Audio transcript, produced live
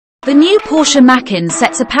The new Porsche Macan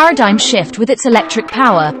sets a paradigm shift with its electric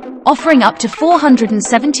power, offering up to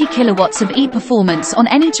 470 kilowatts of e-performance on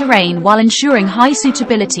any terrain while ensuring high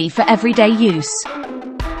suitability for everyday use.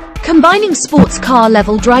 Combining sports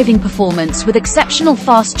car-level driving performance with exceptional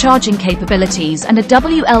fast charging capabilities and a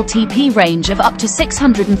WLTP range of up to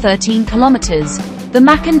 613 kilometers, the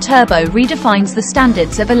Macan Turbo redefines the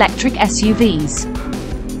standards of electric SUVs.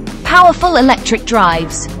 Powerful electric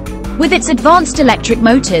drives. With its advanced electric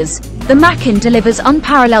motors, the Macan delivers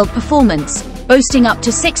unparalleled performance, boasting up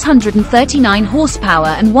to 639 horsepower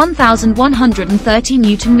and 1,130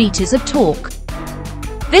 Nm of torque.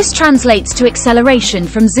 This translates to acceleration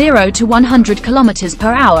from 0 to 100 km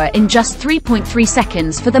per hour in just 3.3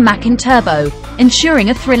 seconds for the Macan Turbo, ensuring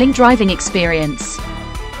a thrilling driving experience.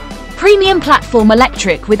 Premium platform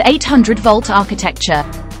electric with 800-volt architecture.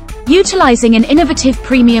 Utilizing an innovative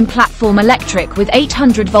premium platform electric with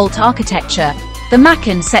 800-volt architecture, the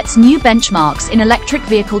Macan sets new benchmarks in electric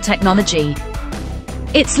vehicle technology.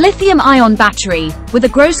 Its lithium-ion battery, with a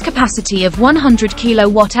gross capacity of 100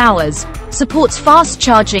 kilowatt-hours, supports fast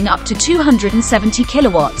charging up to 270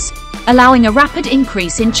 kilowatts, allowing a rapid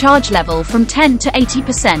increase in charge level from 10 to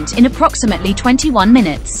 80% in approximately 21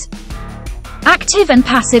 minutes. Active and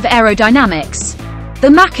passive aerodynamics. The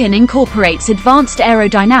Macan incorporates advanced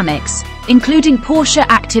aerodynamics, including Porsche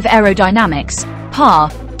Active Aerodynamics, PAR,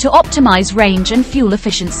 to optimize range and fuel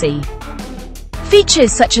efficiency.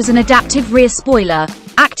 Features such as an adaptive rear spoiler,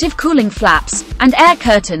 active cooling flaps, and air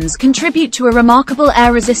curtains contribute to a remarkable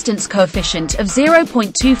air resistance coefficient of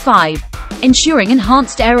 0.25, ensuring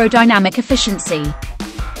enhanced aerodynamic efficiency.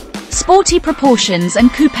 Sporty proportions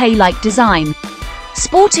and coupe-like design.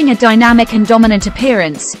 Sporting a dynamic and dominant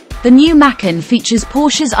appearance, the new Macan features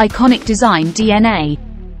Porsche's iconic design DNA.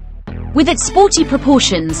 With its sporty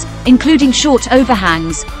proportions, including short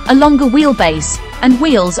overhangs, a longer wheelbase, and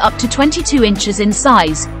wheels up to 22 inches in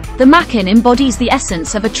size, the Macan embodies the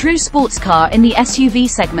essence of a true sports car in the SUV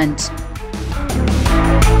segment.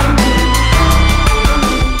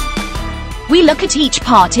 We look at each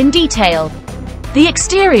part in detail. The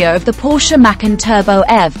exterior of the Porsche Macan Turbo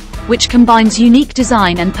EV, which combines unique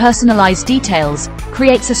design and personalized details,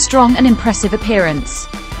 creates a strong and impressive appearance.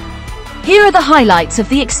 Here are the highlights of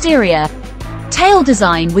the exterior. Tail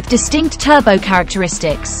design with distinct turbo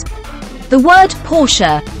characteristics. The word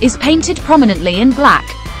Porsche is painted prominently in black,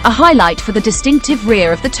 a highlight for the distinctive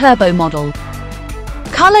rear of the turbo model.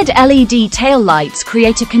 Colored LED tail lights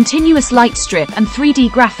create a continuous light strip and 3D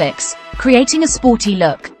graphics, creating a sporty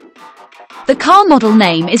look. The car model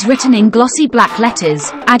name is written in glossy black letters,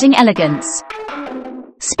 adding elegance.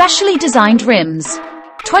 Specially designed rims.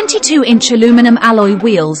 22-inch aluminum alloy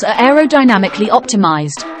wheels are aerodynamically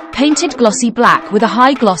optimized, painted glossy black with a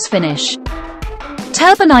high gloss finish.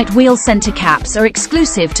 Turbonite wheel center caps are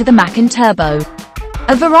exclusive to the Macan Turbo.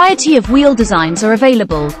 A variety of wheel designs are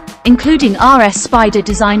available, including RS Spider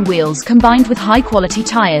design wheels combined with high-quality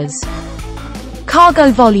tires.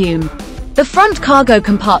 Cargo volume. The front cargo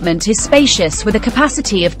compartment is spacious with a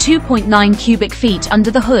capacity of 2.9 cubic feet under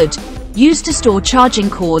the hood, used to store charging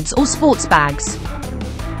cords or sports bags.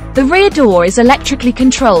 The rear door is electrically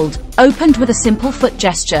controlled, opened with a simple foot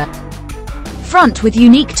gesture. Front with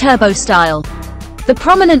unique turbo style. The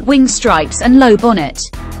prominent wing stripes and low bonnet.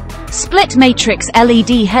 Split matrix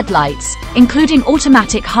LED headlights, including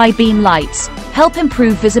automatic high beam lights, help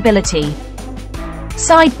improve visibility.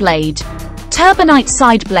 Side blade. Turbonite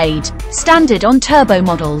side blade, standard on turbo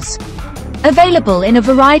models. Available in a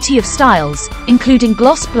variety of styles, including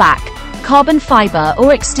gloss black, carbon fiber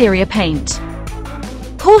or exterior paint.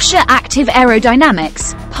 Porsche Active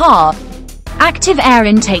Aerodynamics, PAR. Active air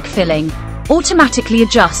intake filling. Automatically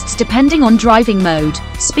adjusts depending on driving mode,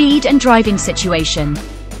 speed and driving situation.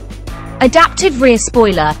 Adaptive rear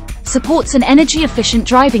spoiler. Supports an energy-efficient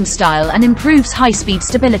driving style and improves high-speed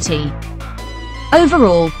stability.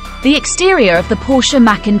 Overall, the exterior of the Porsche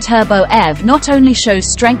Macan Turbo EV not only shows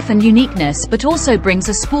strength and uniqueness but also brings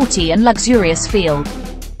a sporty and luxurious feel.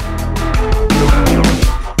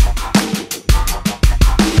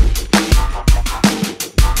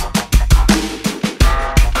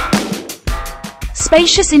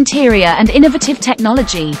 Spacious interior and innovative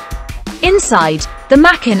technology. Inside, the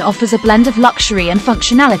Macan offers a blend of luxury and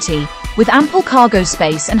functionality, with ample cargo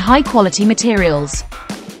space and high-quality materials.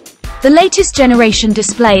 The latest generation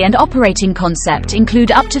display and operating concept include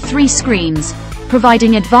up to 3 screens,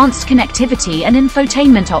 providing advanced connectivity and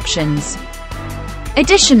infotainment options.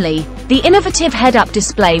 Additionally, the innovative head-up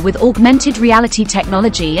display with augmented reality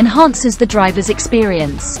technology enhances the driver's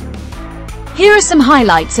experience. Here are some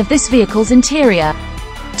highlights of this vehicle's interior.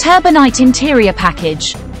 Turbonite interior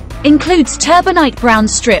package. Includes turbonite brown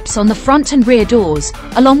strips on the front and rear doors,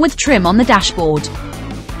 along with trim on the dashboard.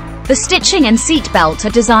 The stitching and seat belt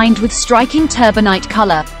are designed with striking turbonite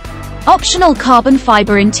color. Optional carbon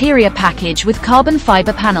fiber interior package with carbon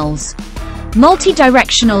fiber panels.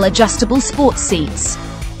 Multi-directional adjustable sports seats.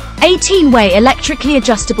 18-way electrically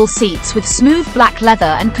adjustable seats with smooth black leather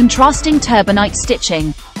and contrasting turbonite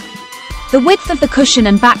stitching. The width of the cushion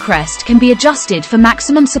and backrest can be adjusted for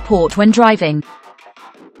maximum support when driving.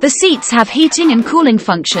 The seats have heating and cooling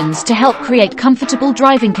functions to help create comfortable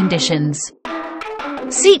driving conditions.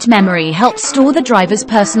 Seat memory helps store the driver's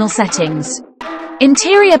personal settings.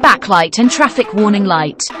 Interior backlight and traffic warning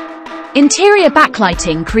light. Interior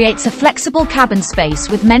backlighting creates a flexible cabin space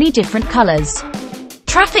with many different colors.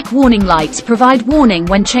 Traffic warning lights provide warning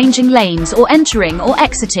when changing lanes or entering or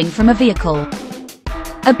exiting from a vehicle.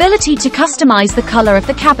 Ability to customize the color of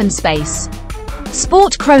the cabin space.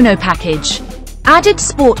 Sport Chrono package. Added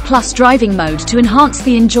Sport Plus driving mode to enhance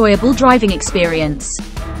the enjoyable driving experience.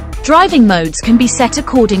 Driving modes can be set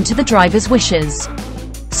according to the driver's wishes.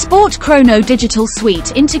 Sport Chrono Digital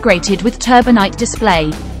Suite integrated with turbonite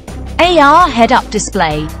display. AR head-up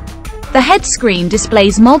display. The head screen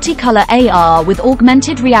displays multicolor AR with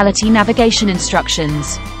augmented reality navigation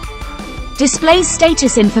instructions. Displays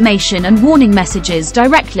status information and warning messages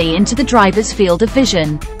directly into the driver's field of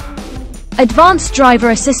vision. Advanced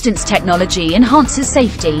driver assistance technology enhances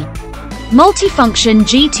safety. Multifunction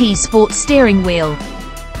GT Sport steering wheel.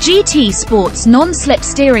 GT Sports non-slip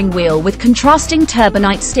steering wheel with contrasting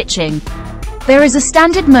turbonite stitching. There is a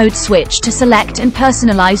standard mode switch to select and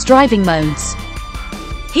personalize driving modes.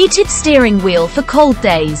 Heated steering wheel for cold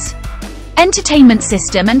days. Entertainment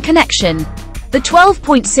system and connection. The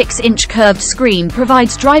 12.6-inch curved screen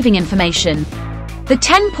provides driving information. The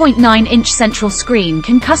 10.9-inch central screen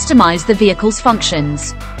can customize the vehicle's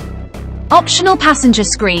functions. Optional passenger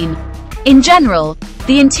screen. In general,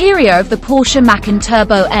 the interior of the Porsche Macan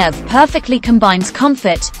Turbo EV perfectly combines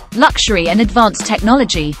comfort, luxury and advanced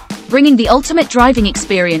technology, bringing the ultimate driving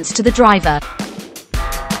experience to the driver.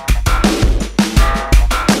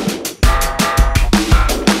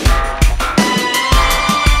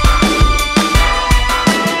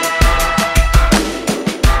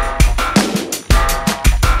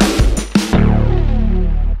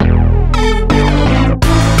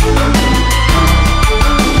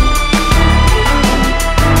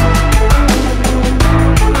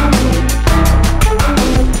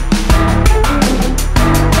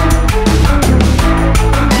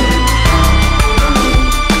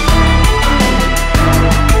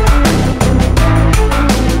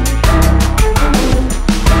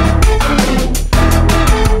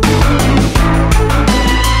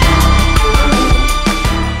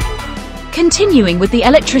 Continuing with the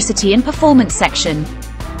electricity and performance section.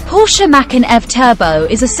 Porsche Macan EV Turbo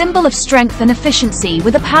is a symbol of strength and efficiency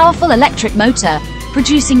with a powerful electric motor,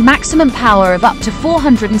 producing maximum power of up to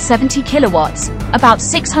 470 kilowatts, about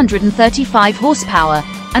 635 horsepower,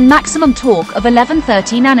 and maximum torque of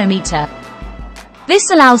 1130 nanometer.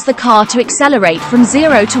 This allows the car to accelerate from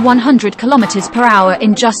 0 to 100 kilometers per hour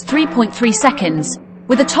in just 3.3 seconds,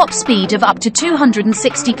 with a top speed of up to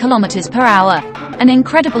 260 kilometers per hour, an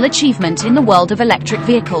incredible achievement in the world of electric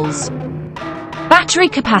vehicles. Battery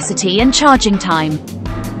capacity and charging time.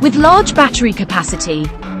 With large battery capacity,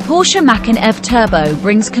 Porsche Macan EV Turbo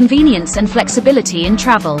brings convenience and flexibility in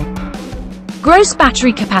travel. Gross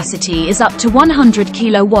battery capacity is up to 100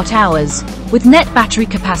 kilowatt-hours, with net battery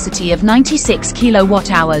capacity of 96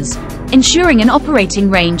 kilowatt-hours, ensuring an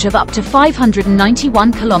operating range of up to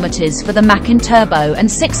 591 kilometers for the Macan Turbo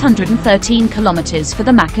and 613 kilometers for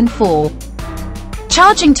the Macan 4.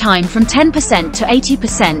 Charging time from 10% to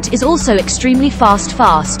 80% is also extremely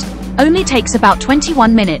fast, only takes about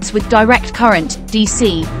 21 minutes with direct current,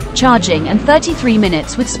 DC, charging and 33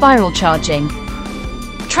 minutes with spiral charging.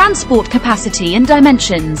 Transport capacity and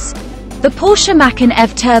dimensions. The Porsche Macan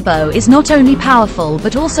EV Turbo is not only powerful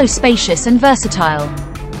but also spacious and versatile.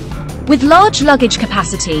 With large luggage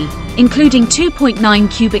capacity, including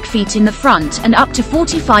 2.9 cubic feet in the front and up to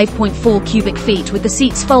 45.4 cubic feet with the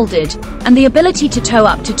seats folded, and the ability to tow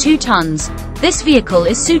up to 2 tons, this vehicle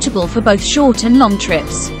is suitable for both short and long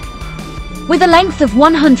trips. With a length of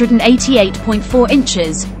 188.4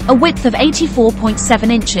 inches, a width of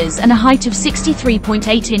 84.7 inches and a height of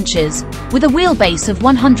 63.8 inches, with a wheelbase of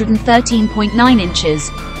 113.9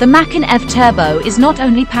 inches, the Macan EV Turbo is not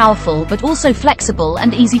only powerful but also flexible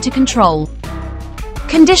and easy to control.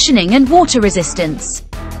 Conditioning and water resistance.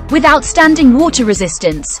 With outstanding water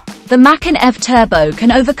resistance, the Macan EV Turbo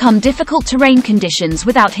can overcome difficult terrain conditions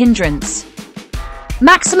without hindrance.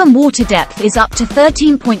 Maximum water depth is up to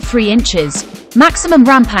 13.3 inches, Maximum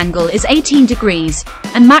ramp angle is 18 degrees,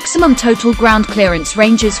 and maximum total ground clearance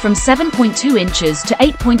ranges from 7.2 inches to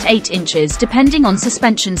 8.8 inches depending on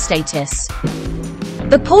suspension status.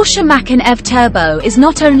 The Porsche Macan EV Turbo is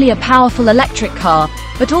not only a powerful electric car,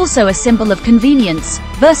 but also a symbol of convenience,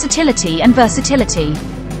 versatility and versatility.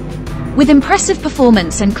 With impressive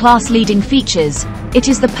performance and class-leading features, it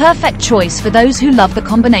is the perfect choice for those who love the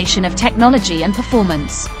combination of technology and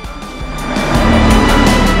performance.